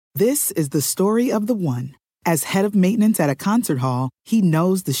This is the story of the one. As head of maintenance at a concert hall, he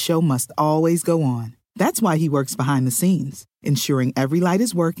knows the show must always go on. That's why he works behind the scenes, ensuring every light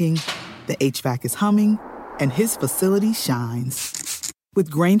is working, the HVAC is humming, and his facility shines. With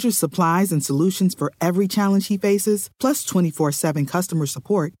Grainger's supplies and solutions for every challenge he faces, plus 24/7 customer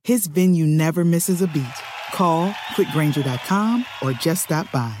support, his venue never misses a beat. Call quickgrainger.com or just stop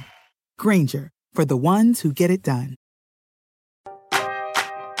by. Grainger, for the ones who get it done.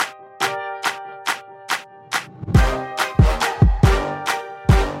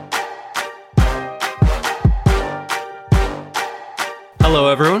 Hello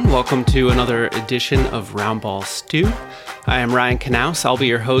everyone, welcome to another edition of Roundball Stew. I am Ryan Knaus. I'll be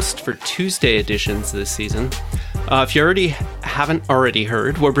your host for Tuesday editions this season. If you haven't already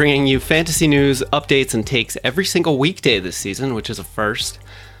heard, we're bringing you fantasy news, updates, and takes every single weekday this season, which is a first.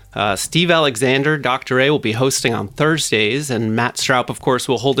 Steve Alexander, Dr. A, will be hosting on Thursdays, and Matt Stroup, of course,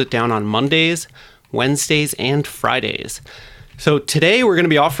 will hold it down on Mondays, Wednesdays, and Fridays. So today we're going to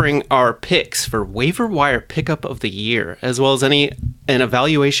be offering our picks for waiver wire pickup of the year, as well as an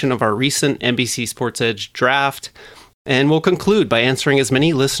evaluation of our recent NBC Sports Edge draft. And we'll conclude by answering as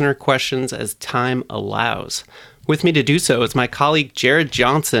many listener questions as time allows. With me to do so is my colleague, Jared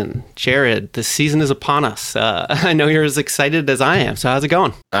Johnson. Jared, the season is upon us. I know you're as excited as I am, so how's it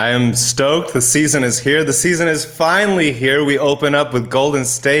going? I am stoked. The season is here. The season is finally here. We open up with Golden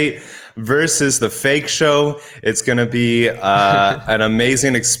State versus the Fake Show. It's going to be an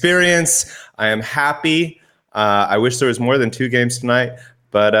amazing experience. I am happy. I wish there was more than 2 games tonight,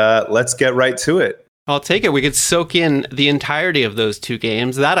 but let's get right to it. I'll take it. We could soak in the entirety of those 2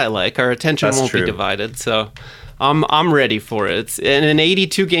 games. That I like. Our attention won't be divided, so I'm ready for it. It's in an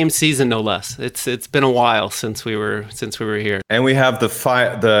 82-game season, no less. It's been a while since we were here. And we have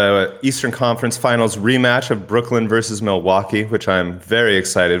the Eastern Conference Finals rematch of Brooklyn versus Milwaukee, which I'm very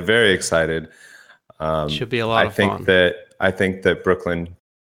excited. Should be a lot of fun. I think that Brooklyn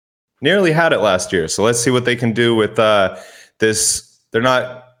nearly had it last year. So let's see what they can do with this.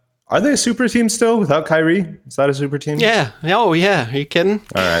 Are they a super team still without Kyrie? Is that a super team? Yeah. Oh, yeah. Are you kidding?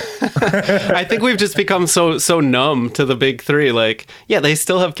 All right. I think we've just become so numb to the big three. Like, yeah, they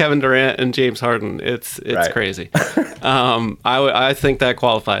still have Kevin Durant and James Harden. It's right. Crazy. I think that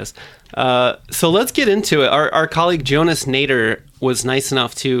qualifies. So let's get into it. Our colleague Jonas Nader was nice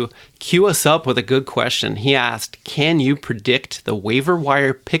enough to cue us up with a good question. He asked, can you predict the waiver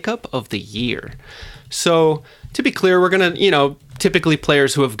wire pickup of the year? So to be clear, we're going to, typically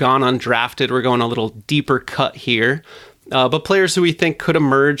players who have gone undrafted, we're going a little deeper cut here. But players who we think could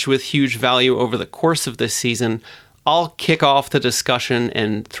emerge with huge value over the course of this season, I'll kick off the discussion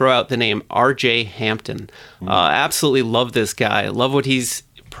and throw out the name RJ Hampton. Absolutely love this guy. Love what he's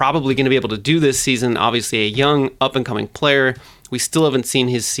probably going to be able to do this season. Obviously a young up-and-coming player. We still haven't seen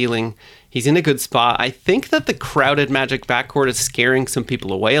his ceiling. He's in a good spot. I think that the crowded Magic backcourt is scaring some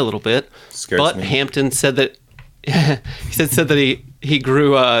people away a little bit. Scares me. Hampton said that he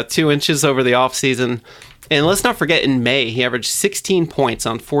grew 2 inches over the offseason. And let's not forget, in May, he averaged 16 points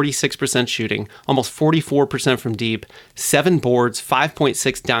on 46% shooting, almost 44% from deep, 7 boards,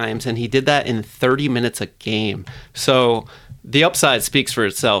 5.6 dimes, and he did that in 30 minutes a game. So the upside speaks for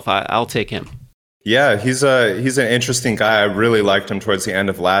itself. I'll take him. Yeah, he's an interesting guy. I really liked him towards the end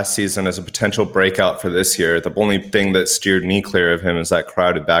of last season as a potential breakout for this year. The only thing that steered me clear of him is that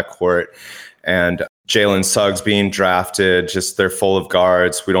crowded backcourt. And Jalen Suggs being drafted, just they're full of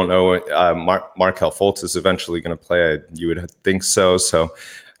guards. We don't know. Markelle Fultz is eventually going to play. You would think so. So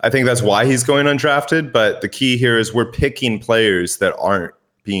I think that's why he's going undrafted. But the key here is we're picking players that aren't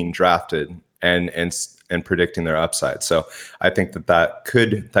being drafted and predicting their upside. So I think that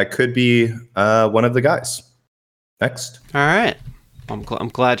could be one of the guys. Next. All right. I'm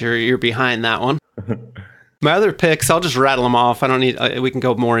glad you're behind that one. My other picks, I'll just rattle them off. I don't need. We can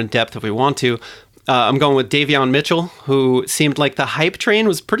go more in depth if we want to. I'm going with Davion Mitchell, who seemed like the hype train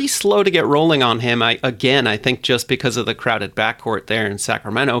was pretty slow to get rolling on him. I think just because of the crowded backcourt there in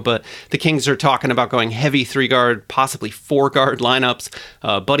Sacramento. But the Kings are talking about going heavy 3-guard, possibly 4-guard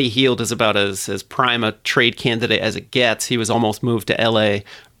lineups. Buddy Hield is about as prime a trade candidate as it gets. He was almost moved to LA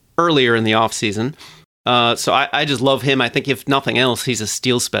earlier in the offseason. So I just love him. I think if nothing else, he's a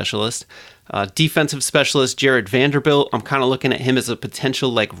steal specialist. Defensive specialist Jared Vanderbilt, I'm kind of looking at him as a potential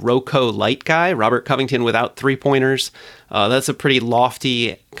like Rocco Light guy, Robert Covington without 3-pointers. That's a pretty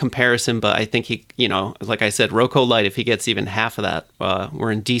lofty comparison, but I think he, like I said, Rocco Light, if he gets even half of that,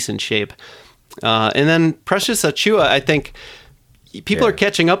 we're in decent shape. And then Precious Achiuwa, I think people are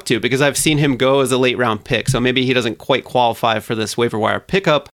catching up to because I've seen him go as a late round pick. So maybe he doesn't quite qualify for this waiver wire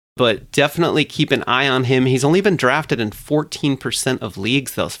pickup, but definitely keep an eye on him. He's only been drafted in 14% of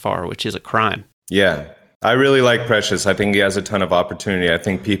leagues thus far, which is a crime. Yeah, I really like Precious. I think he has a ton of opportunity. I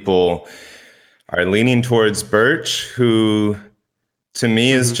think people are leaning towards Birch, who to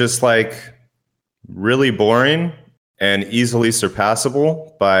me is just like really boring and easily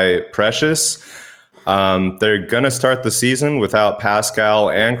surpassable by Precious. They're going to start the season without Pascal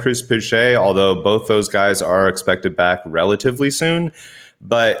and Chris Boucher, although both those guys are expected back relatively soon.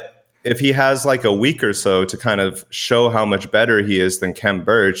 But if he has like a week or so to kind of show how much better he is than Khem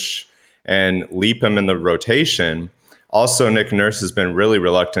Birch and leap him in the rotation. Also, Nick Nurse has been really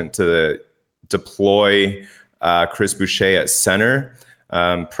reluctant to deploy Chris Boucher at center.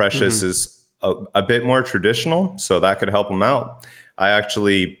 Precious is a bit more traditional, so that could help him out. I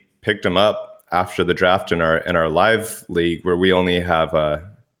actually picked him up after the draft in our live league where we only have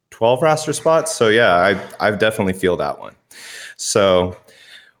 12 roster spots. So yeah, I definitely feel that one. So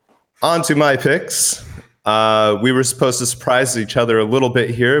on to my picks. We were supposed to surprise each other a little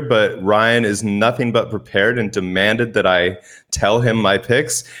bit here, but Ryan is nothing but prepared and demanded that I tell him my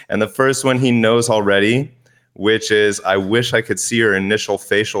picks. And the first one he knows already, which is, I wish I could see your initial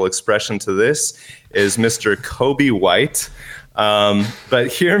facial expression to this, is Mr. Coby White. But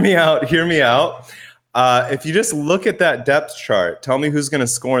hear me out. If you just look at that depth chart, tell me who's going to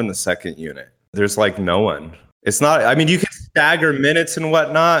score in the second unit. There's like no one. It's not, I mean, you can stagger minutes and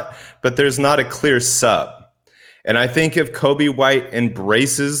whatnot, but there's not a clear sub. And I think if Coby White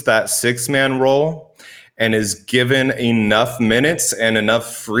embraces that 6-man role and is given enough minutes and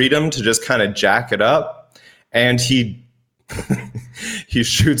enough freedom to just kind of jack it up, and he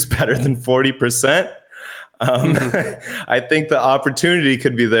shoots better than 40%, I think the opportunity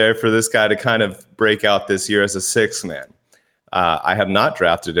could be there for this guy to kind of break out this year as a 6-man. I have not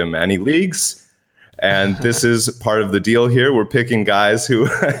drafted him in any leagues. And this is part of the deal here. We're picking guys who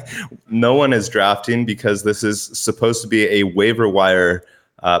no one is drafting because this is supposed to be a waiver wire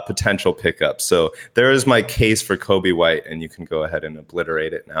potential pickup. So there is my case for Coby White, and you can go ahead and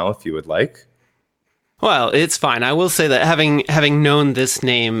obliterate it now if you would like. Well, it's fine. I will say that having known this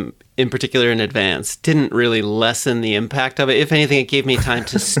name in particular in advance didn't really lessen the impact of it. If anything, it gave me time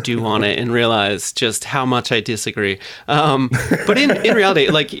to stew on it and realize just how much I disagree. But in reality,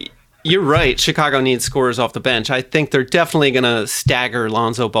 like, you're right. Chicago needs scorers off the bench. I think they're definitely going to stagger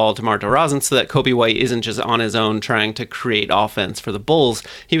Lonzo Ball, DeMar DeRozan, so that Coby White isn't just on his own trying to create offense for the Bulls.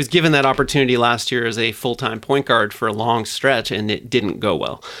 He was given that opportunity last year as a full-time point guard for a long stretch, and it didn't go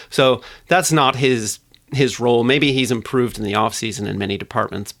well. So that's not his role. Maybe he's improved in the offseason in many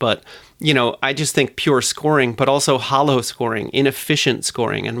departments, but I just think pure scoring, but also hollow scoring, inefficient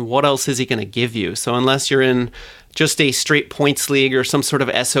scoring, and what else is he going to give you? So unless you're in just a straight points league or some sort of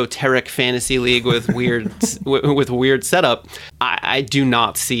esoteric fantasy league with weird setup, I do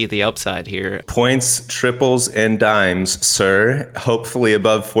not see the upside here. Points, triples, and dimes, sir. Hopefully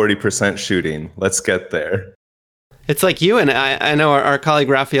above 40% shooting. Let's get there. It's like you, and I know our colleague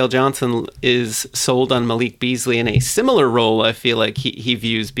Raphael Johnson is sold on Malik Beasley in a similar role. I feel like he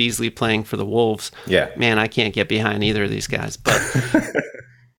views Beasley playing for the Wolves. Yeah. Man, I can't get behind either of these guys. But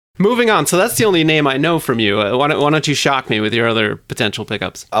moving on. So that's the only name I know from you. Why don't you shock me with your other potential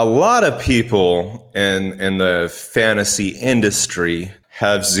pickups? A lot of people in the fantasy industry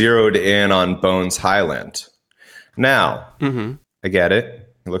have zeroed in on Bones Hyland. Now, I get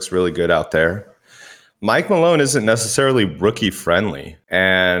it. It looks really good out there. Mike Malone isn't necessarily rookie friendly,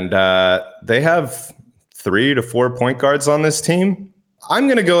 and they have 3 to 4 point guards on this team. I'm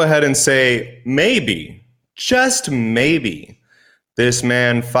going to go ahead and say maybe, just maybe, this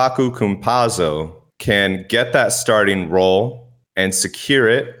man Facu Campazzo can get that starting role and secure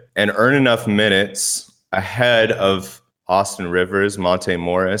it and earn enough minutes ahead of Austin Rivers, Monte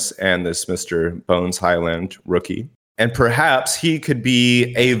Morris, and this Mr. Bones Hyland rookie. And perhaps he could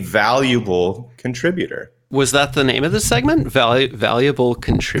be a valuable contributor. Was that the name of this segment? Valuable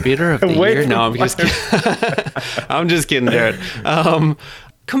contributor of the year? No, I'm just kidding. I'm just kidding, Jared.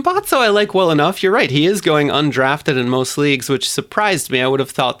 Campazzo I like well enough. You're right. He is going undrafted in most leagues, which surprised me. I would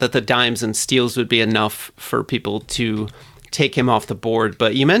have thought that the dimes and steals would be enough for people to take him off the board.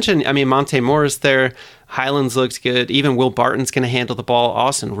 But you mentioned, Monte Morris there. Highlands looks good. Even Will Barton's going to handle the ball.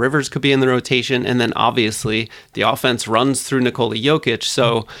 Austin Rivers could be in the rotation. And then obviously the offense runs through Nikola Jokic.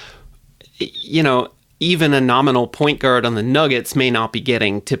 So, even a nominal point guard on the Nuggets may not be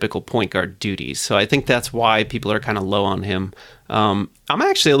getting typical point guard duties. So I think that's why people are kind of low on him. I'm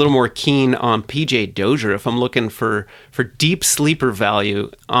actually a little more keen on PJ Dozier if I'm looking for deep sleeper value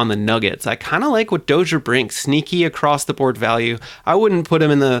on the Nuggets. I kind of like what Dozier brings, sneaky across the board value. I wouldn't put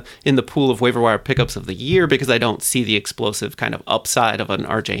him in the pool of waiver wire pickups of the year because I don't see the explosive kind of upside of an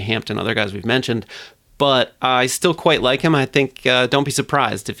RJ Hampton, other guys we've mentioned. But I still quite like him. I think don't be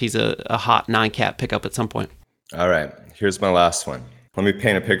surprised if he's a hot 9-cat pickup at some point. All right, here's my last one. Let me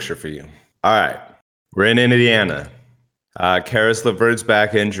paint a picture for you. All right, we're in Indiana. Karis LeVert's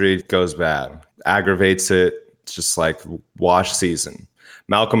back injury goes bad, aggravates it. It's just like wash season.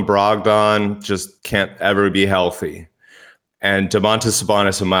 Malcolm Brogdon just can't ever be healthy. And Domantas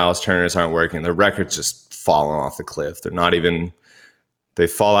Sabonis and Miles Turner aren't working. Their record's just falling off the cliff. They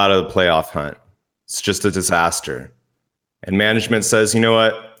fall out of the playoff hunt. It's just a disaster. And management says, you know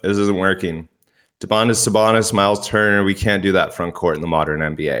what? This isn't working. Domantas Sabonis, Miles Turner, we can't do that front court in the modern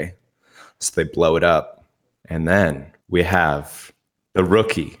NBA. So they blow it up. And then we have the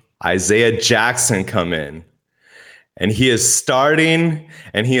rookie, Isaiah Jackson, come in. And he is starting,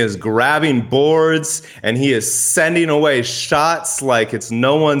 and he is grabbing boards, and he is sending away shots like it's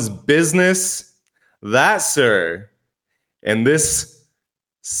no one's business. That, sir, in this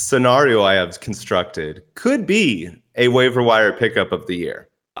scenario I have constructed, could be a waiver wire pickup of the year.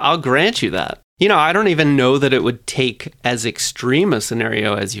 I'll grant you that. I don't even know that it would take as extreme a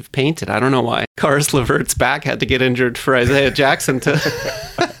scenario as you've painted. I don't know why Karis LeVert's back had to get injured for Isaiah Jackson to...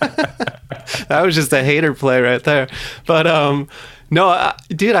 That was just a hater play right there. But no,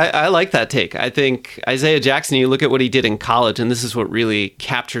 dude, I like that take. I think Isaiah Jackson, you look at what he did in college, and this is what really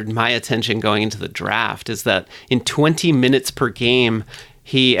captured my attention going into the draft, is that in 20 minutes per game,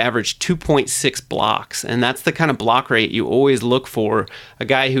 he averaged 2.6 blocks, and that's the kind of block rate you always look for, a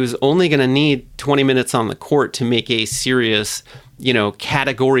guy who's only going to need 20 minutes on the court to make a serious,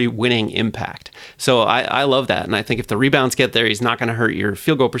 category winning impact. So I love that, and I think if the rebounds get there, he's not going to hurt your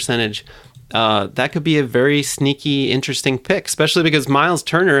field goal percentage. That could be a very sneaky, interesting pick, especially because Miles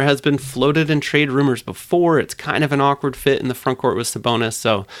Turner has been floated in trade rumors before. It's kind of an awkward fit in the front court with Sabonis,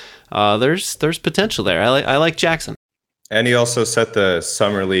 so there's potential there. I like Jackson. And he also set the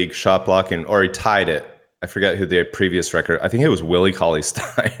Summer League shot blocking, or he tied it. I forget who the previous record. I think it was Willie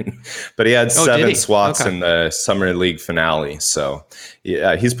Cauley-Stein, but he had 7 swats in the Summer League finale. So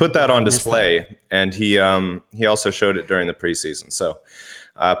yeah, he's put that on display, and he also showed it during the preseason. So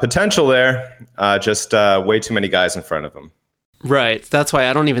potential there, just way too many guys in front of him. Right. That's why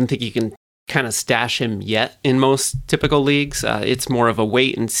I don't even think you can kind of stash him yet in most typical leagues. It's more of a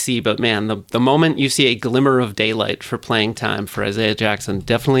wait and see, but man, the moment you see a glimmer of daylight for playing time for Isaiah Jackson,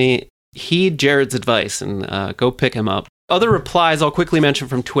 definitely heed Jared's advice and go pick him up. Other replies I'll quickly mention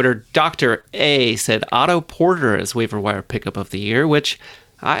from Twitter. Dr. A said Otto Porter as waiver wire pickup of the year, which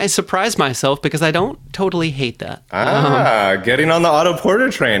I surprised myself because I don't totally hate that. Getting on the Otto Porter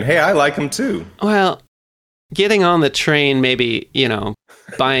train. Hey, I like him too. Well, getting on the train, maybe,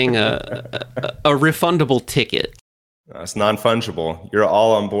 buying a refundable ticket. It's non-fungible. You're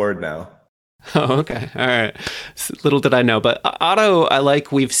all on board now. Oh, okay. All right. Little did I know. But Otto, I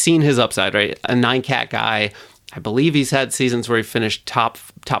like, we've seen his upside, right? A 9-cat guy. I believe he's had seasons where he finished top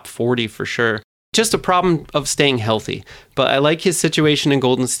 40 for sure. Just a problem of staying healthy. But I like his situation in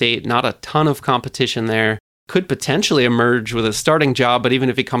Golden State. Not a ton of competition there. Could potentially emerge with a starting job, but even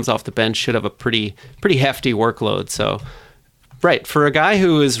if he comes off the bench, should have a pretty hefty workload. So, right, for a guy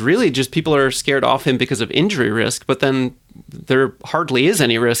who is really just people are scared off him because of injury risk, but then there hardly is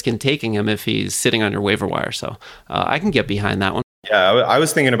any risk in taking him if he's sitting on your waiver wire. So I can get behind that one. Yeah, I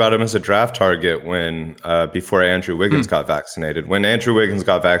was thinking about him as a draft target when before Andrew Wiggins got vaccinated. When Andrew Wiggins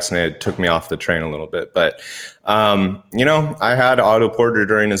got vaccinated, it took me off the train a little bit. But, I had Otto Porter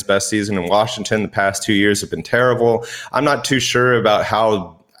during his best season in Washington. The past 2 years have been terrible. I'm not too sure about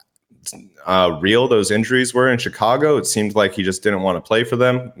how real those injuries were in Chicago. It seemed like he just didn't want to play for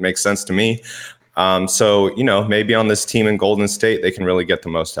them. Makes sense to me. So, maybe on this team in Golden State, they can really get the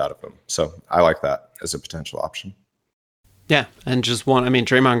most out of him. So I like that as a potential option. Yeah, and just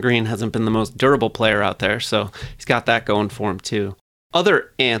Draymond Green hasn't been the most durable player out there, so he's got that going for him too.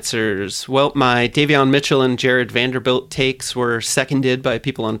 Other answers. Well, my Davion Mitchell and Jared Vanderbilt takes were seconded by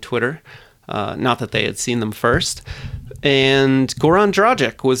people on Twitter. Not that they had seen them first. And Goran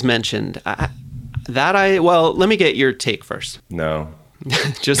Dragic was mentioned. Let me get your take first. No.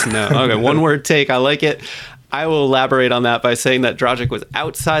 Just no. Okay, one word take. I like it. I will elaborate on that by saying that Dragic was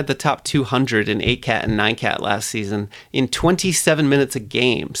outside the top 200 in 8-cat and 9-cat last season in 27 minutes a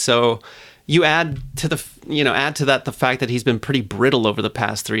game. So, you add to that the fact that he's been pretty brittle over the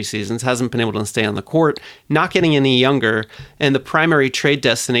past 3 seasons, hasn't been able to stay on the court, not getting any younger, and the primary trade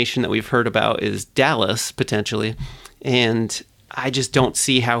destination that we've heard about is Dallas, potentially. And I just don't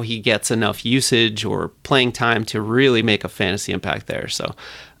see how he gets enough usage or playing time to really make a fantasy impact there. So,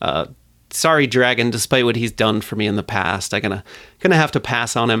 sorry, Dragon, despite what he's done for me in the past, I'm gonna have to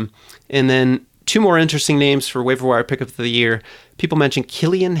pass on him. And then 2 more interesting names for waiver wire pickup of the year. People mentioned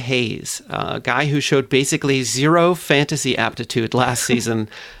Killian Hayes, a guy who showed basically 0 fantasy aptitude last season.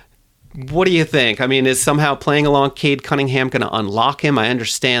 What do you think? I mean, is somehow playing along Cade Cunningham going to unlock him? I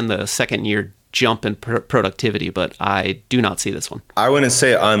understand the second-year jump in productivity, but I do not see this one. I wouldn't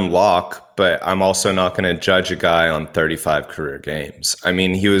say unlock, but I'm also not going to judge a guy on 35 career games. I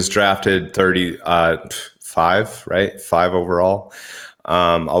mean, he was drafted 35, right? 5 overall.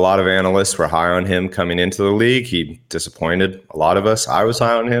 A lot of analysts were high on him coming into the league. He disappointed a lot of us. I was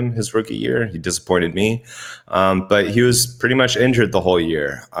high on him his rookie year. He disappointed me. But he was pretty much injured the whole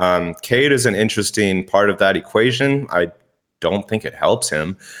year. Cade is an interesting part of that equation. I don't think it helps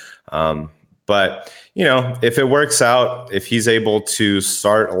him. But, if it works out, if he's able to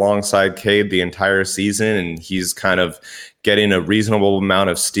start alongside Cade the entire season and he's kind of getting a reasonable amount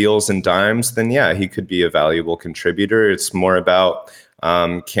of steals and dimes, then yeah, he could be a valuable contributor. It's more about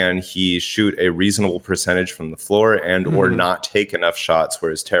can he shoot a reasonable percentage from the floor and or not take enough shots where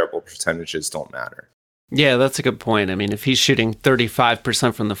his terrible percentages don't matter. Yeah, that's a good point. I mean, if he's shooting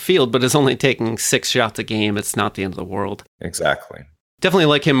 35% from the field, but is only taking 6 shots a game, it's not the end of the world. Exactly. Definitely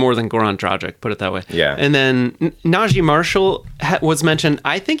like him more than Goran Dragic, put it that way. Yeah. And then Najee Marshall was mentioned.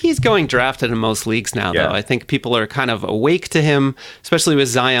 I think he's going drafted in most leagues now, though. I think people are kind of awake to him, especially with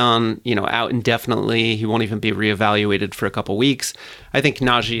Zion, out indefinitely. He won't even be reevaluated for a couple weeks. I think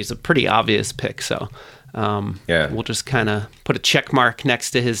Najee is a pretty obvious pick, so we'll just kind of put a check mark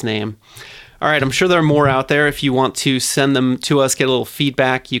next to his name. All right, I'm sure there are more out there. If you want to send them to us, get a little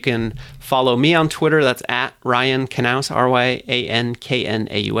feedback, you can follow me on Twitter. That's at Ryan Knaus,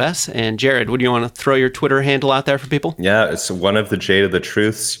 RyanKnaus. And Jared, would you want to throw your Twitter handle out there for people? Yeah, it's one of the J to the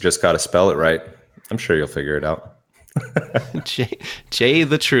truths. You just got to spell it right. I'm sure you'll figure it out. J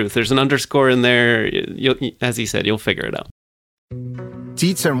the truth. There's an underscore in there. As he said, you'll figure it out.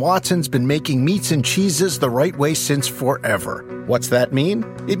 Dietz & Watson's been making meats and cheeses the right way since forever. What's that mean?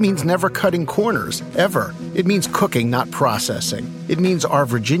 It means never cutting corners, ever. It means cooking, not processing. It means our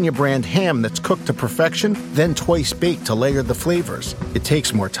Virginia brand ham that's cooked to perfection, then twice baked to layer the flavors. It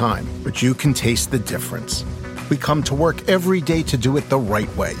takes more time, but you can taste the difference. We come to work every day to do it the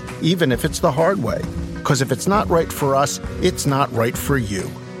right way, even if it's the hard way. Because if it's not right for us, it's not right for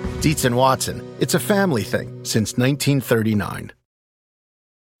you. Dietz & Watson, it's a family thing since 1939.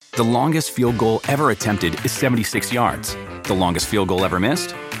 The longest field goal ever attempted is 76 yards. The longest field goal ever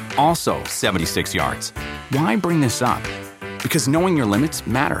missed? Also 76 yards. Why bring this up? Because knowing your limits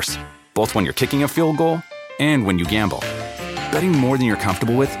matters, both when you're kicking a field goal and when you gamble. Betting more than you're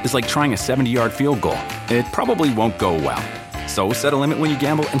comfortable with is like trying a 70-yard field goal. It probably won't go well. So set a limit when you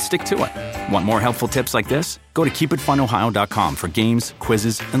gamble and stick to it. Want more helpful tips like this? Go to keepitfunohio.com for games,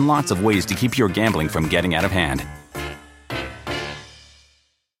 quizzes, and lots of ways to keep your gambling from getting out of hand.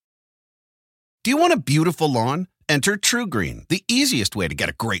 Do you want a beautiful lawn? Enter TruGreen, the easiest way to get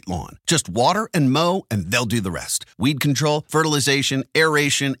a great lawn. Just water and mow, and they'll do the rest. Weed control, fertilization,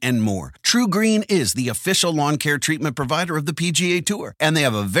 aeration, and more. TruGreen is the official lawn care treatment provider of the PGA Tour, and they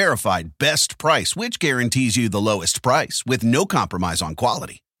have a verified best price, which guarantees you the lowest price with no compromise on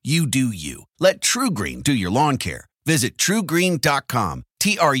quality. You do you. Let TruGreen do your lawn care. Visit TruGreen.com,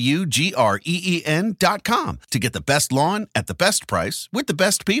 TruGreen.com to get the best lawn at the best price with the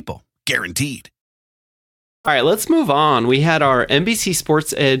best people. Guaranteed. All right, let's move on. We had our NBC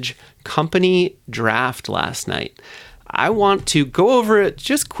Sports Edge company draft last night. I want to go over it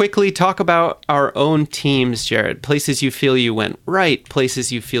just quickly, talk about our own teams, Jared. Places you feel you went right,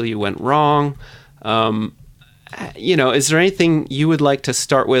 places you feel you went wrong. Is there anything you would like to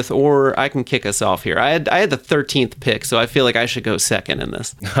start with, or I can kick us off here? I had the 13th pick, so I feel like I should go second in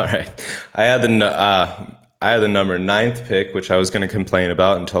this. All right. I had the number 9th pick, which I was going to complain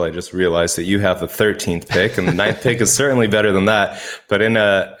about until I just realized that you have the 13th pick, and the 9th pick is certainly better than that. But in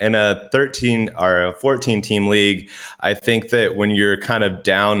a 13 or a 14 team league, I think that when you're kind of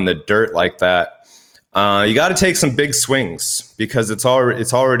down in the dirt like that, you got to take some big swings because it's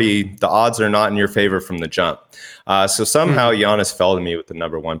already the odds are not in your favor from the jump. So somehow Giannis fell to me with the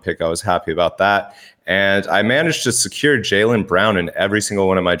number 1 pick. I was happy about that. And I managed to secure Jaylen Brown in every single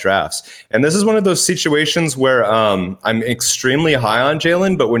one of my drafts. And this is one of those situations where I'm extremely high on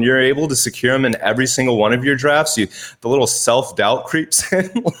Jaylen, but when you're able to secure him in every single one of your drafts, the little self-doubt creeps in.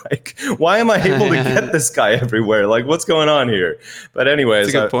 Like, why am I able to get this guy everywhere? Like, what's going on here? But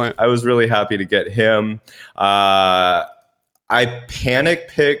anyways, I was really happy to get him. I panic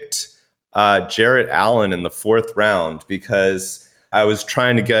picked Jarrett Allen in the 4th round because I was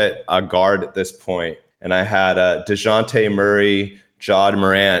trying to get a guard at this point, and I had DeJounte Murray, Ja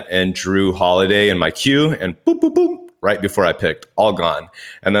Morant, and Drew Holiday in my queue, and boop, boop, boop, right before I picked, all gone.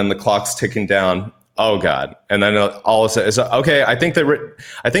 And then the clock's ticking down. Oh, God. And then all of a sudden, it's okay, I think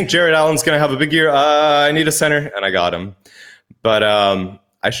Jarrett Allen's going to have a big year. I need a center, and I got him. But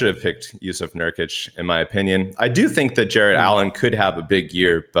I should have picked Yusuf Nurkic, in my opinion. I do think that Jarrett Allen could have a big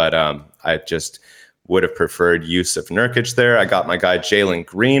year, but I just would have preferred Yusuf Nurkic there. I got my guy Jalen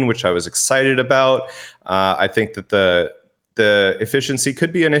Green, which I was excited about. I think that the efficiency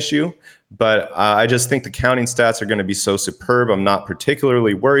could be an issue, but I just think the counting stats are going to be so superb. I'm not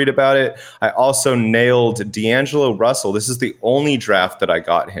particularly worried about it. I also nailed D'Angelo Russell. This is the only draft that I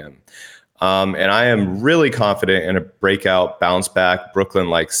got him. And I am really confident in a breakout, bounce back,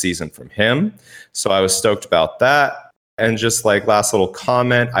 Brooklyn-like season from him. So I was stoked about that. And just like last little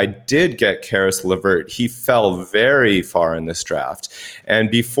comment, I did get Karis LeVert. He fell very far in this draft. And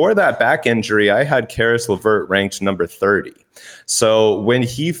before that back injury, I had Karis LeVert ranked number 30. So when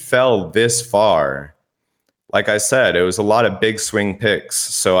he fell this far, like I said, it was a lot of big swing picks.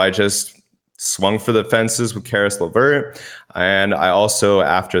 So I just swung for the fences with Karis LeVert. And I also,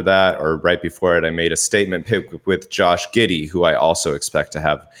 after that, or right before it, I made a statement pick with Josh Giddey, who I also expect to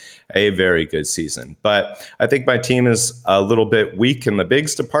have a very good season. But I think my team is a little bit weak in the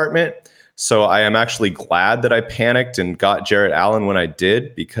bigs department. So I am actually glad that I panicked and got Jarrett Allen when I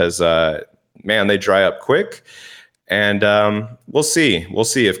did, because, man, they dry up quick. And we'll see. We'll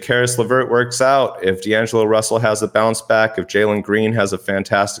see if Karis LeVert works out, if D'Angelo Russell has a bounce back, if Jalen Green has a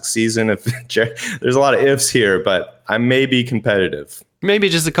fantastic season. There's a lot of ifs here, but I may be competitive. Maybe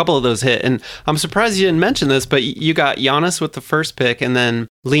just a couple of those hit. And I'm surprised you didn't mention this, but you got Giannis with the first pick and then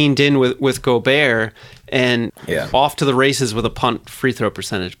leaned in with Gobert and off to the races with a punt free throw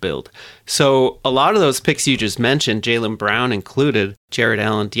percentage build. So a lot of those picks you just mentioned, Jaylen Brown included, Jarrett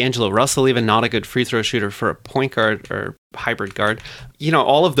Allen, D'Angelo Russell, even not a good free throw shooter for a point guard or hybrid guard. You know,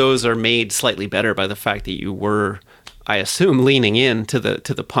 all of those are made slightly better by the fact that you were, I assume, leaning in to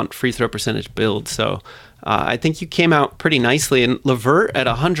the punt free throw percentage build. So I think you came out pretty nicely. And LeVert at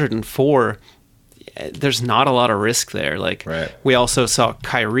 104, there's not a lot of risk there. Like, we also saw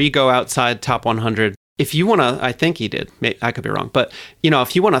Kyrie go outside top 100. If you want to, I think he did. I could be wrong. But, you know,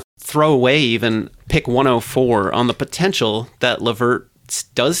 if you want to throw away even pick 104 on the potential that LeVert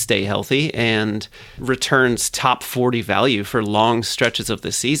does stay healthy and returns top 40 value for long stretches of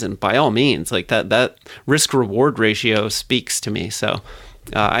the season, by all means, like that risk reward ratio speaks to me. So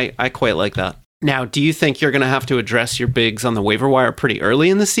I quite like that. Now, do you think you're going to have to address your bigs on the waiver wire pretty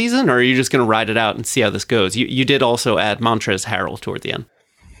early in the season, or are you just going to ride it out and see how this goes? You did also add Montrezl Harrell toward the end.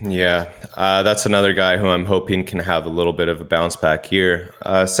 Yeah, that's another guy who I'm hoping can have a little bit of a bounce back year.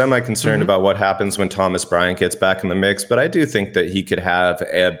 Semi-concerned about what happens when Thomas Bryant gets back in the mix, but I do think that he could have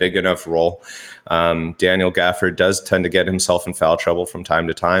a big enough role. Daniel Gafford does tend to get himself in foul trouble from time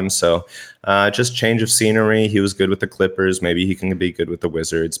to time, so just change of scenery. He was good with the Clippers. Maybe he can be good with the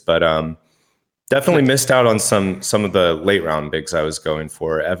Wizards, but definitely missed out on some of the late round bigs I was going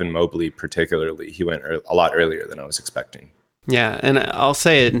for. Evan Mobley particularly, he went a lot earlier than I was expecting. Yeah, and I'll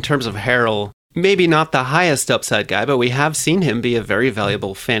say it in terms of Harrell, maybe not the highest upside guy, but we have seen him be a very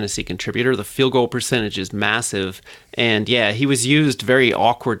valuable fantasy contributor. The field goal percentage is massive. And yeah, he was used very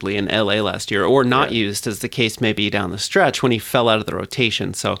awkwardly in LA last year, or not used, as the case may be down the stretch, when he fell out of the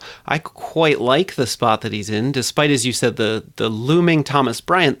rotation. So I quite like the spot that he's in, despite, as you said, the looming Thomas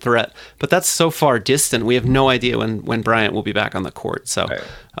Bryant threat. But that's so far distant. We have no idea when Bryant will be back on the court. So,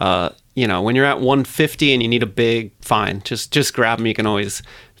 you know, when you're at 150 and you need a big, fine, just grab him. You can always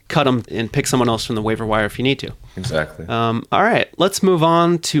cut him and pick someone else from the waiver wire if you need to. Exactly. All right, let's move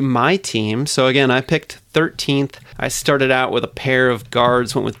on to my team. So again, I picked 13th. I started out with a pair of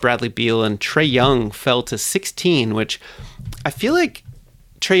guards, went with Bradley Beal, and Trae Young fell to 16, which I feel like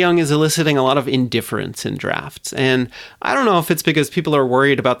Trae Young is eliciting a lot of indifference in drafts. And I don't know if it's because people are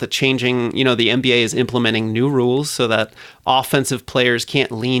worried about the changing, you know, the NBA is implementing new rules so that offensive players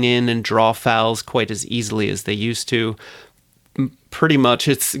can't lean in and draw fouls quite as easily as they used to. Pretty much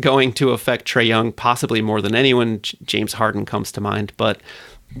it's going to affect Trae Young possibly more than anyone. James Harden comes to mind. But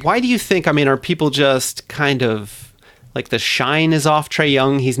why do you think, I mean, are people just kind of like the shine is off Trae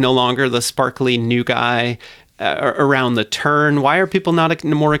Young. He's no longer the sparkly new guy around the turn. Why are people not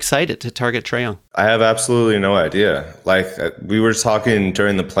more excited to target Trae Young? I have absolutely no idea. Like, we were talking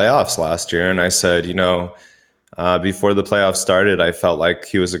during the playoffs last year, and I said, before the playoffs started, I felt like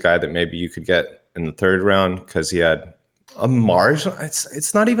he was a guy that maybe you could get in the third round because he had a marginal.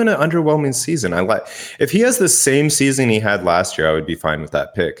 It's not even an underwhelming season. If he has the same season he had last year, I would be fine with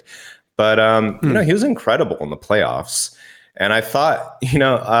that pick. But he was incredible in the playoffs. And I thought,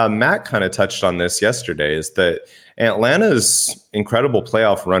 Matt kind of touched on this yesterday, is that Atlanta's incredible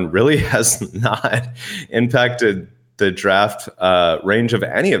playoff run really has not impacted the draft range of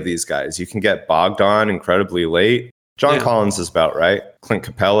any of these guys. You can get Bogdan incredibly late. John Collins is about right. Clint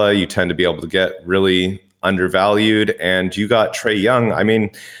Capella, you tend to be able to get really undervalued. And you got Trae Young. I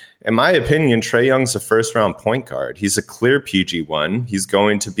mean, in my opinion, Trae Young's a first-round point guard. He's a clear PG1. He's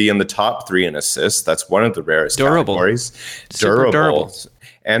going to be in the top 3 in assists. That's one of the rarest categories. Durable.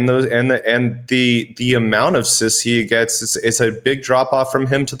 And the amount of assists he gets, it's a big drop off from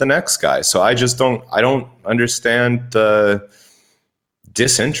him to the next guy. So I don't understand the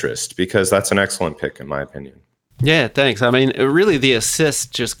disinterest, because that's an excellent pick in my opinion. Yeah, thanks. I mean, really, the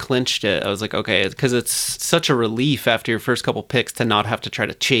assist just clinched it. I was like, okay, because it's such a relief after your first couple picks to not have to try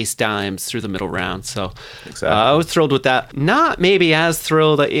to chase dimes through the middle round. So exactly. I was thrilled with that. Not maybe as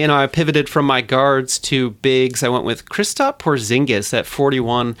thrilled. I pivoted from my guards to bigs. I went with Kristaps Porzingis at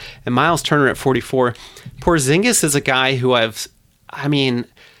 41 and Miles Turner at 44. Porzingis is a guy who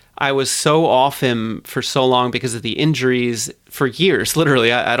I was so off him for so long because of the injuries for years.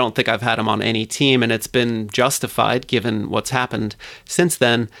 Literally, I don't think I've had him on any team, and it's been justified given what's happened since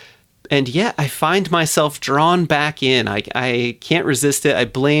then. And yet I find myself drawn back in. I can't resist it. I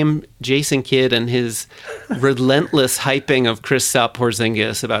blame Jason Kidd and his relentless hyping of Kristaps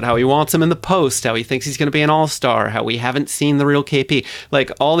Porzingis about how he wants him in the post, how he thinks he's going to be an all-star, how we haven't seen the real KP. Like,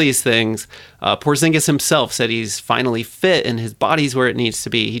 all these things. Porzingis himself said he's finally fit and his body's where it needs to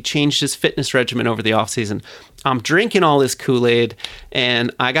be. He changed his fitness regimen over the offseason. I'm drinking all this Kool-Aid,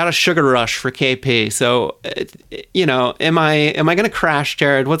 and I got a sugar rush for KP. So, am I going to crash,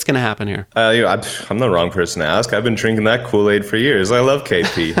 Jared? What's going to happen here? I'm the wrong person to ask. I've been drinking that Kool-Aid for years. I love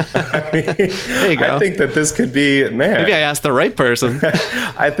KP. There you go. I think that this could be, maybe I asked the right person.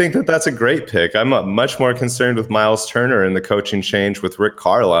 I think that that's a great pick. I'm much more concerned with Miles Turner and the coaching change with Rick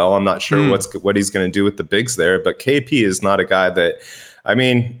Carlisle. I'm not sure what he's going to do with the bigs there, but KP is not a guy that,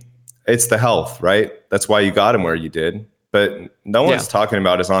 it's the health, right? That's why you got him where you did. But no one's talking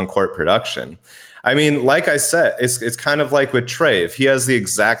about his on-court production. Like I said, it's kind of like with Trae. If he has the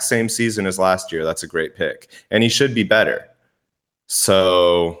exact same season as last year, that's a great pick. And he should be better.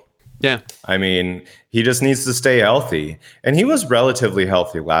 So, he just needs to stay healthy. And he was relatively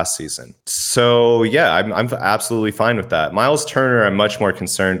healthy last season. So, I'm absolutely fine with that. Miles Turner, I'm much more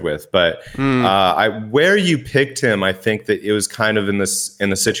concerned with. But where you picked him, I think that it was kind of in the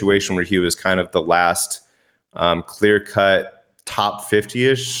situation where he was kind of the last clear-cut top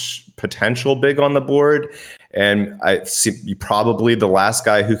 50-ish potential big on the board. And I see probably the last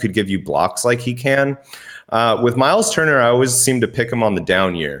guy who could give you blocks like he can. With Miles Turner, I always seem to pick him on the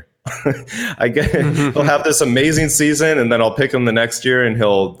down year. He'll have this amazing season, and then I'll pick him the next year, and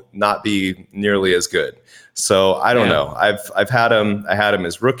he'll not be nearly as good. So I don't know. I've had him. I had him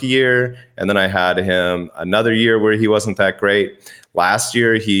his rookie year, and then I had him another year where he wasn't that great. Last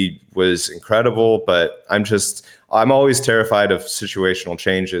year he was incredible, but I'm always terrified of situational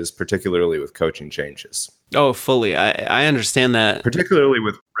changes, particularly with coaching changes. Oh, fully. I understand that. Particularly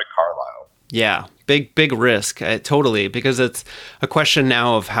with Rick Carlisle. Yeah, big risk, totally, because it's a question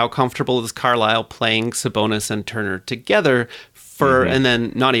now of how comfortable is Carlisle playing Sabonis and Turner together and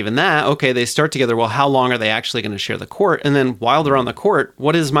then not even that. Okay, they start together. Well, how long are they actually going to share the court? And then while they're on the court,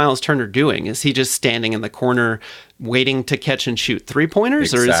 what is Miles Turner doing? Is he just standing in the corner waiting to catch and shoot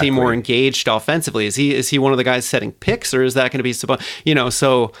 3-pointers? Exactly. Or is he more engaged offensively? Is he one of the guys setting picks, or is that going to be Sabonis?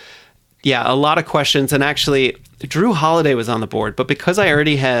 So yeah, a lot of questions. And actually, Drew Holiday was on the board, but because I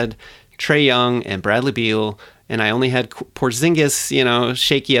already had Trae Young and Bradley Beal, and I only had Porzingis,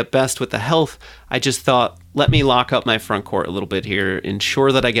 shaky at best with the health, I just thought, let me lock up my front court a little bit here,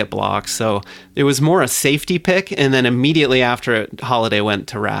 ensure that I get blocks. So it was more a safety pick, and then immediately after it, Holiday went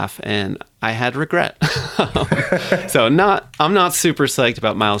to Raf, and I had regret. So I'm not super psyched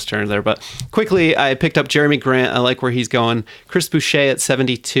about Miles Turner there, but quickly I picked up Jeremy Grant. I like where he's going. Chris Boucher at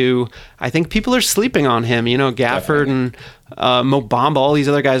 72. I think people are sleeping on him. Gafford and Mo Bamba, all these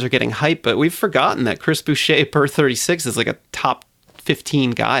other guys are getting hyped, but we've forgotten that Chris Boucher per 36 is like a top top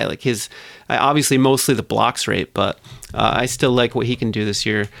 15 guy. Like obviously mostly the blocks rate, but I still like what he can do this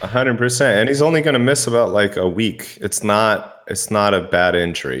year. 100%. And he's only going to miss about like a week. It's not a bad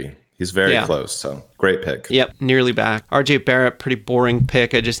injury. He's very close, so great pick. Yep, nearly back. RJ Barrett, pretty boring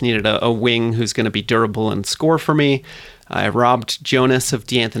pick. I just needed a wing who's going to be durable and score for me. I robbed Jonas of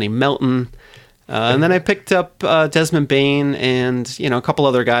DeAnthony Melton. And then I picked up Desmond Bane and, a couple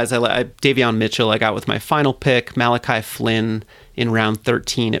other guys. Davion Mitchell I got with my final pick, Malachi Flynn in round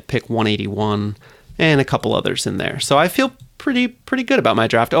 13 at pick 181, and a couple others in there. So I feel pretty good about my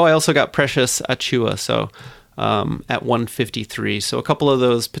draft. Oh, I also got Precious Achiuwa, so at 153. So a couple of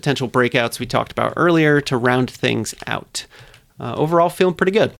those potential breakouts we talked about earlier to round things out. Overall, feeling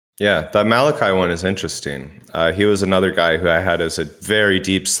pretty good. Yeah, that Malachi one is interesting. He was another guy who I had as a very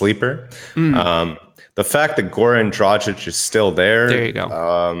deep sleeper. The fact that Goran Dragic is still there you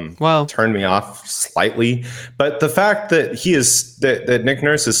go. Turned me off slightly. But the fact that that Nick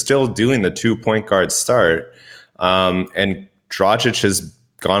Nurse is still doing the 2-point guard start, and Dragic has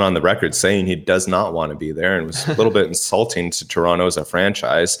gone on the record saying he does not want to be there and was a little bit insulting to Toronto as a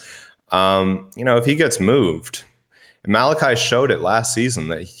franchise. If he gets moved, Malachi showed it last season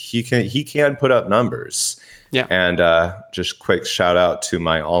that he can put up numbers. Yeah. And just quick shout out to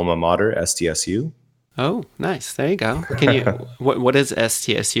my alma mater, SDSU. Oh, nice. There you go. Can you what is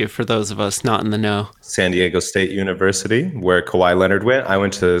STSU for those of us not in the know? San Diego State University, where Kawhi Leonard went. I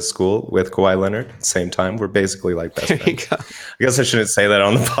went to school with Kawhi Leonard at the same time. We're basically like best friends. There you go. I guess I shouldn't say that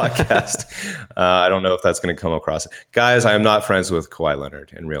on the podcast. I don't know if that's going to come across. Guys, I am not friends with Kawhi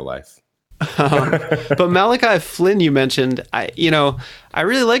Leonard in real life. But Malachi Flynn, you mentioned, I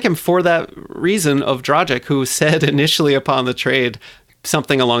really like him for that reason of Dragic, who said initially upon the trade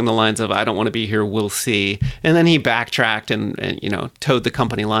something along the lines of, I don't want to be here, we'll see. And then he backtracked and towed the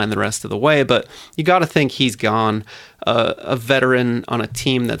company line the rest of the way. But you got to think he's gone, a veteran on a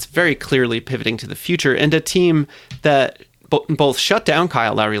team that's very clearly pivoting to the future, and a team that both shut down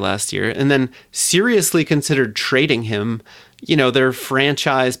Kyle Lowry last year and then seriously considered trading him. Their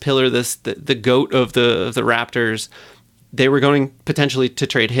franchise pillar, the GOAT of the Raptors, they were going potentially to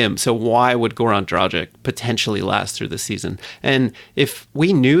trade him. So why would Goran Dragic potentially last through the season? And if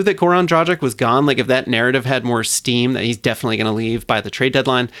we knew that Goran Dragic was gone, like if that narrative had more steam that he's definitely going to leave by the trade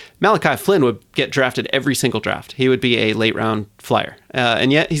deadline, Malachi Flynn would get drafted every single draft. He would be a late round flyer.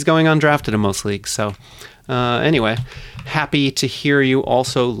 And yet he's going undrafted in most leagues. So anyway, happy to hear you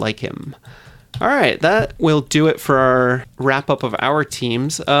also like him. All right, that will do it for our wrap-up of our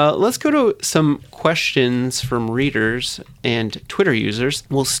teams. Let's go to some questions from readers and Twitter users.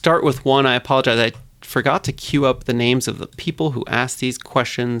 We'll start with one. I apologize. I forgot to queue up the names of the people who asked these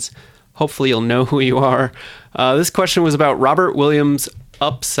questions. Hopefully you'll know who you are. This question was about Robert Williams'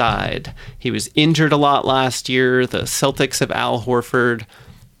 upside. He was injured a lot last year. The Celtics have Al Horford.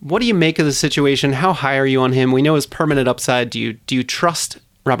 What do you make of the situation? How high are you on him? We know his permanent upside. Do you trust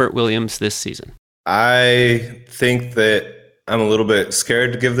Robert Williams this season? I think that I'm a little bit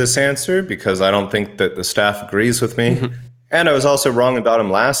scared to give this answer because I don't think that the staff agrees with me. Mm-hmm. And I was also wrong about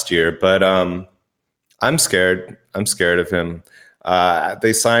him last year, but I'm scared. I'm scared of him.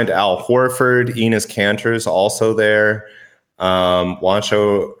 They signed Al Horford. Enes Kanter's also there.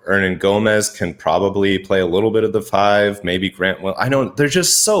 Juancho Hernan-Gomez can probably play a little bit of the 5, maybe Grant Will. I know they're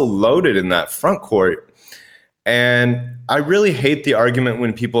just so loaded in that front court. And I really hate the argument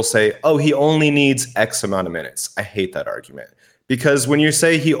when people say, oh, he only needs X amount of minutes. I hate that argument because when you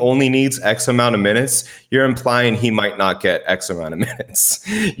say he only needs X amount of minutes, you're implying he might not get X amount of minutes.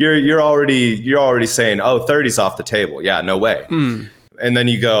 You're already saying, oh, 30's off the table. Yeah, no way. And then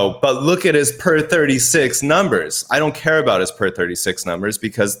you go, but look at his per 36 numbers. I don't care about his per 36 numbers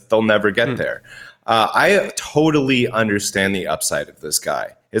because they'll never get there. I totally understand the upside of this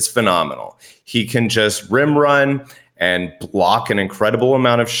guy. It's phenomenal. He can just rim run and block an incredible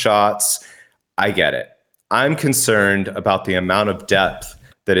amount of shots. I get it. I'm concerned about the amount of depth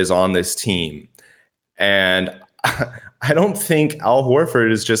that is on this team. And I don't think Al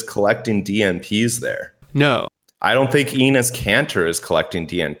Horford is just collecting DNPs there. No. I don't think Enes Kanter is collecting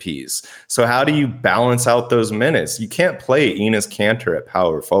DNPs. So how do you balance out those minutes? You can't play Enes Kanter at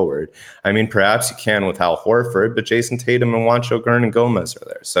power forward. I mean, perhaps you can with Al Horford, but Jason Tatum and Juancho Hernan-Gomez are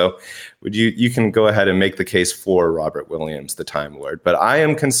there. So you can go ahead and make the case for Robert Williams, the Time Lord. But I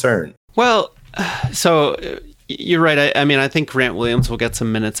am concerned. Well, so you're right. I mean, I think Grant Williams will get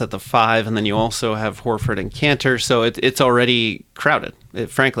some minutes at the 5, and then you also have Horford and Kanter, so it's already crowded,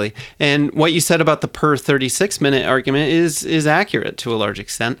 frankly. And what you said about the per 36-minute argument is accurate to a large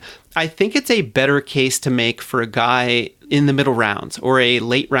extent. I think it's a better case to make for a guy in the middle rounds or a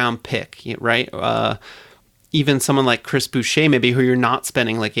late round pick, right? even someone like Chris Boucher, maybe, who you're not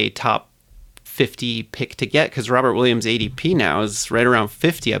spending like a top 50 pick to get, because Robert Williams' ADP now is right around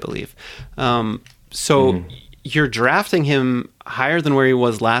 50, I believe. You're drafting him higher than where he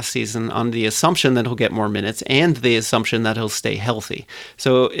was last season on the assumption that he'll get more minutes and the assumption that he'll stay healthy.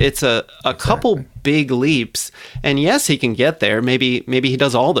 So it's a couple big leaps. And yes, he can get there. Maybe he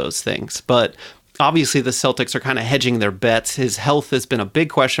does all those things. But obviously the Celtics are kind of hedging their bets. His health has been a big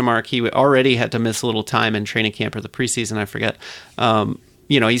question mark. He already had to miss a little time in training camp or the preseason, I forget.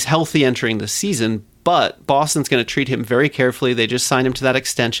 He's healthy entering the season, but Boston's going to treat him very carefully. They just signed him to that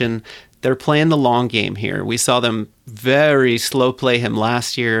extension. They're playing the long game here. We saw them very slow play him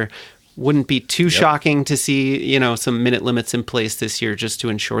last year. Wouldn't be too shocking to see, some minute limits in place this year just to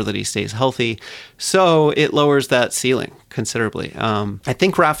ensure that he stays healthy. So it lowers that ceiling considerably. I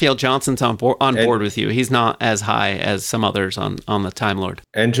think Raphael Johnson's on board with you. He's not as high as some others on the Time Lord.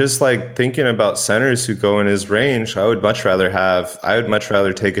 And just like thinking about centers who go in his range, I would much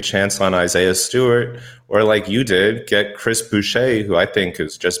rather take a chance on Isaiah Stewart, or like you did, get Chris Boucher, who I think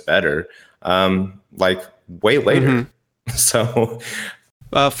is just better, way later. So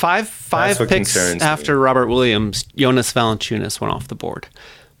five picks after Robert Williams, Jonas Valanciunas went off the board.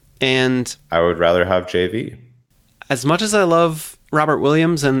 And I would rather have JV. As much as I love Robert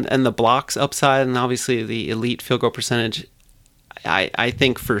Williams and the blocks upside and obviously the elite field goal percentage, I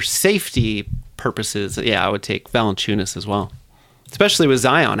think for safety purposes, I would take Valanciunas as well. Especially with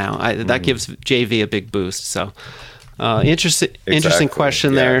Zion out. That gives JV a big boost. So interesting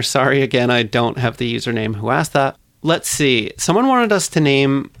question there. Sorry, again, I don't have the username who asked that. Let's see. Someone wanted us to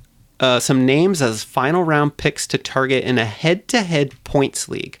name some names as final round picks to target in a head-to-head points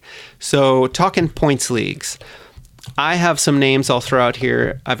league. So talking points leagues, I have some names I'll throw out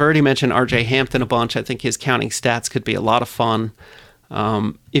here. I've already mentioned RJ Hampton a bunch. I think his counting stats could be a lot of fun.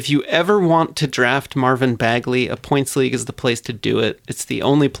 If you ever want to draft Marvin Bagley, a points league is the place to do it. It's the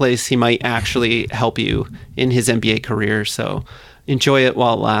only place he might actually help you in his NBA career. So enjoy it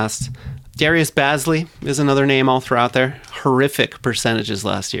while it lasts. Darius Bazley is another name I'll throw out there. Horrific percentages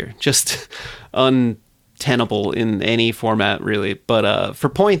last year. Just untenable in any format, really. But for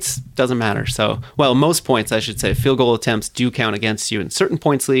points, doesn't matter. So, most points, I should say. Field goal attempts do count against you. In certain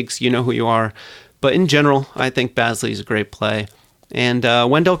points leagues, you know who you are. But in general, I think Bazley is a great play. And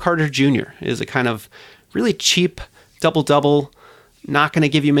Wendell Carter Jr. is a kind of really cheap double-double. Not going to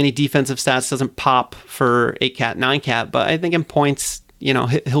give you many defensive stats. Doesn't pop for 8-cat, 9-cat. But I think in points,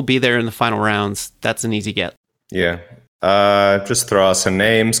 he'll be there in the final rounds. That's an easy get. Yeah. Just throw out some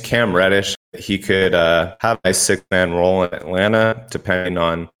names. Cam Reddish. He could have a 6-man role in Atlanta, depending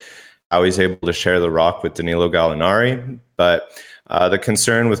on how he's able to share the rock with Danilo Gallinari. But the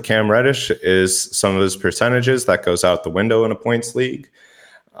concern with Cam Reddish is some of his percentages. That goes out the window in a points league.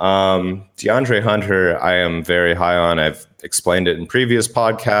 DeAndre Hunter, I am very high on. I've explained it in previous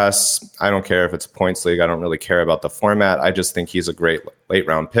podcasts. I don't care if it's a points league. I don't really care about the format. I just think he's a great late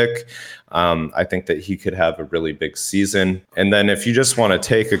round pick. I think that he could have a really big season. And then if you just want to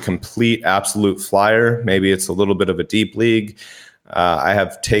take a complete absolute flyer, maybe it's a little bit of a deep league. I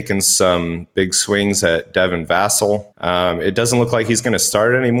have taken some big swings at Devin Vassell. It doesn't look like he's going to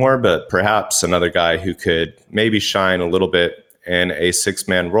start anymore, but perhaps another guy who could maybe shine a little bit in a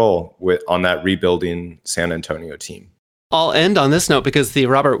 6-man role on that rebuilding San Antonio team. I'll end on this note because the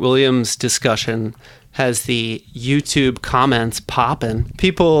Robert Williams discussion has the YouTube comments popping.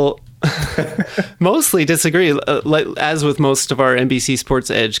 People mostly disagree, as with most of our NBC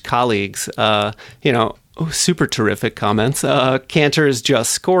Sports Edge colleagues. Super terrific comments. Cantor is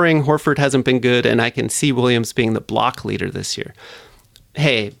just scoring. Horford hasn't been good, and I can see Williams being the block leader this year.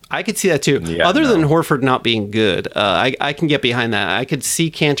 Hey, I could see that too. Yeah, Other than Horford not being good, I can get behind that. I could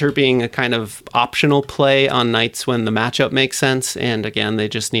see Cantor being a kind of optional play on nights when the matchup makes sense. And again, they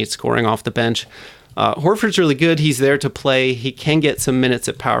just need scoring off the bench. Horford's really good. He's there to play. He can get some minutes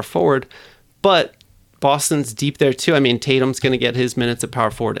at power forward, but Boston's deep there too. I mean, Tatum's going to get his minutes at power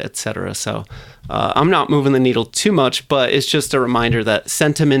forward, etc. So I'm not moving the needle too much, but it's just a reminder that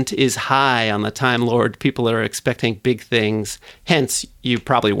sentiment is high on the Time Lord. People are expecting big things. Hence, you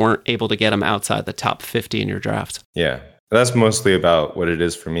probably weren't able to get him outside the top 50 in your draft. Yeah, that's mostly about what it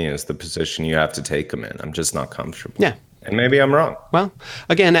is for me, is the position you have to take him in. I'm just not comfortable. Yeah. And maybe I'm wrong. Well,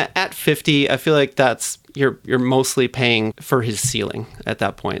 again, at 50, I feel like that's you're mostly paying for his ceiling at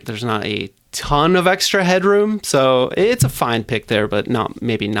that point. There's not a ton of extra headroom, so it's a fine pick there, but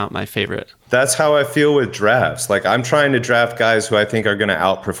maybe not my favorite. That's how I feel with drafts. Like, I'm trying to draft guys who I think are going to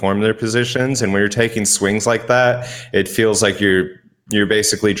outperform their positions, and when you're taking swings like that, it feels like you're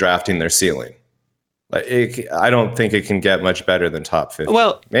basically drafting their ceiling. Like, I don't think it can get much better than top 50.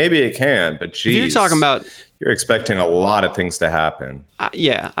 Well, maybe it can, but geez, you're talking about you're expecting a lot of things to happen.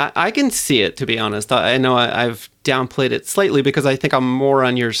 I can see it, to be honest. I know I've downplayed it slightly because I think I'm more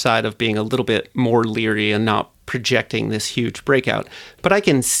on your side of being a little bit more leery and not projecting this huge breakout. But I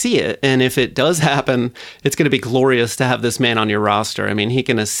can see it, and if it does happen, it's going to be glorious to have this man on your roster. I mean, he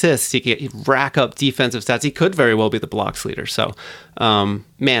can assist, he can rack up defensive stats. He could very well be the blocks leader. So,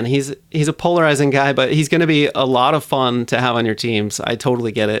 man, he's a polarizing guy, but he's going to be a lot of fun to have on your teams. I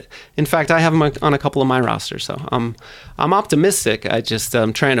totally get it. In fact, I have him on a couple of my rosters, so I'm optimistic. I just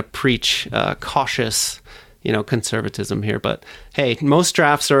trying to preach cautious, conservatism here. But hey, most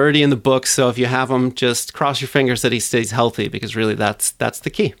drafts are already in the books, so if you have him, just cross your fingers that he stays healthy, because really that's the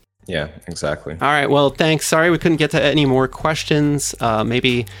key. Yeah, exactly. All right, well, thanks. Sorry we couldn't get to any more questions.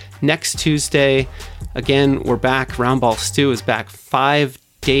 Maybe next Tuesday. Again, we're back. Roundball Stew is back 5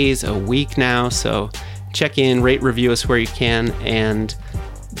 days a week now, so check in, rate, review us where you can. And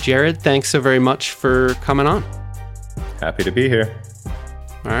Jared, thanks so very much for coming on. Happy to be here.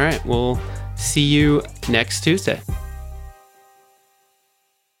 All right, we'll see you next Tuesday.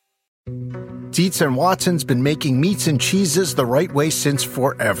 Dietz and Watson's been making meats and cheeses the right way since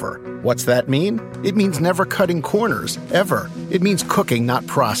forever. What's that mean? It means never cutting corners, ever. It means cooking, not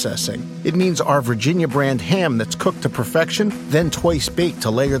processing. It means our Virginia brand ham that's cooked to perfection, then twice baked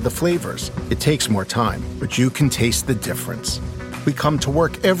to layer the flavors. It takes more time, but you can taste the difference. We come to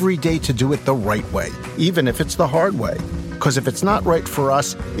work every day to do it the right way, even if it's the hard way. Because if it's not right for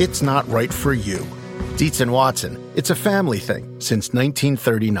us, it's not right for you. Dietz and Watson, it's a family thing since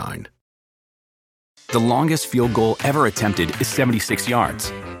 1939. The longest field goal ever attempted is 76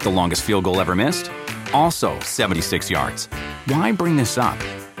 yards. The longest field goal ever missed? Also 76 yards. Why bring this up?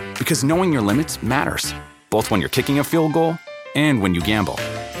 Because knowing your limits matters, both when you're kicking a field goal and when you gamble.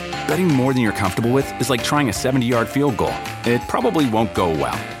 Betting more than you're comfortable with is like trying a 70-yard field goal. It probably won't go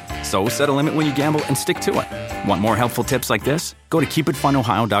well. So set a limit when you gamble and stick to it. Want more helpful tips like this? Go to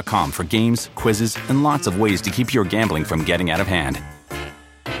keepitfunohio.com for games, quizzes, and lots of ways to keep your gambling from getting out of hand.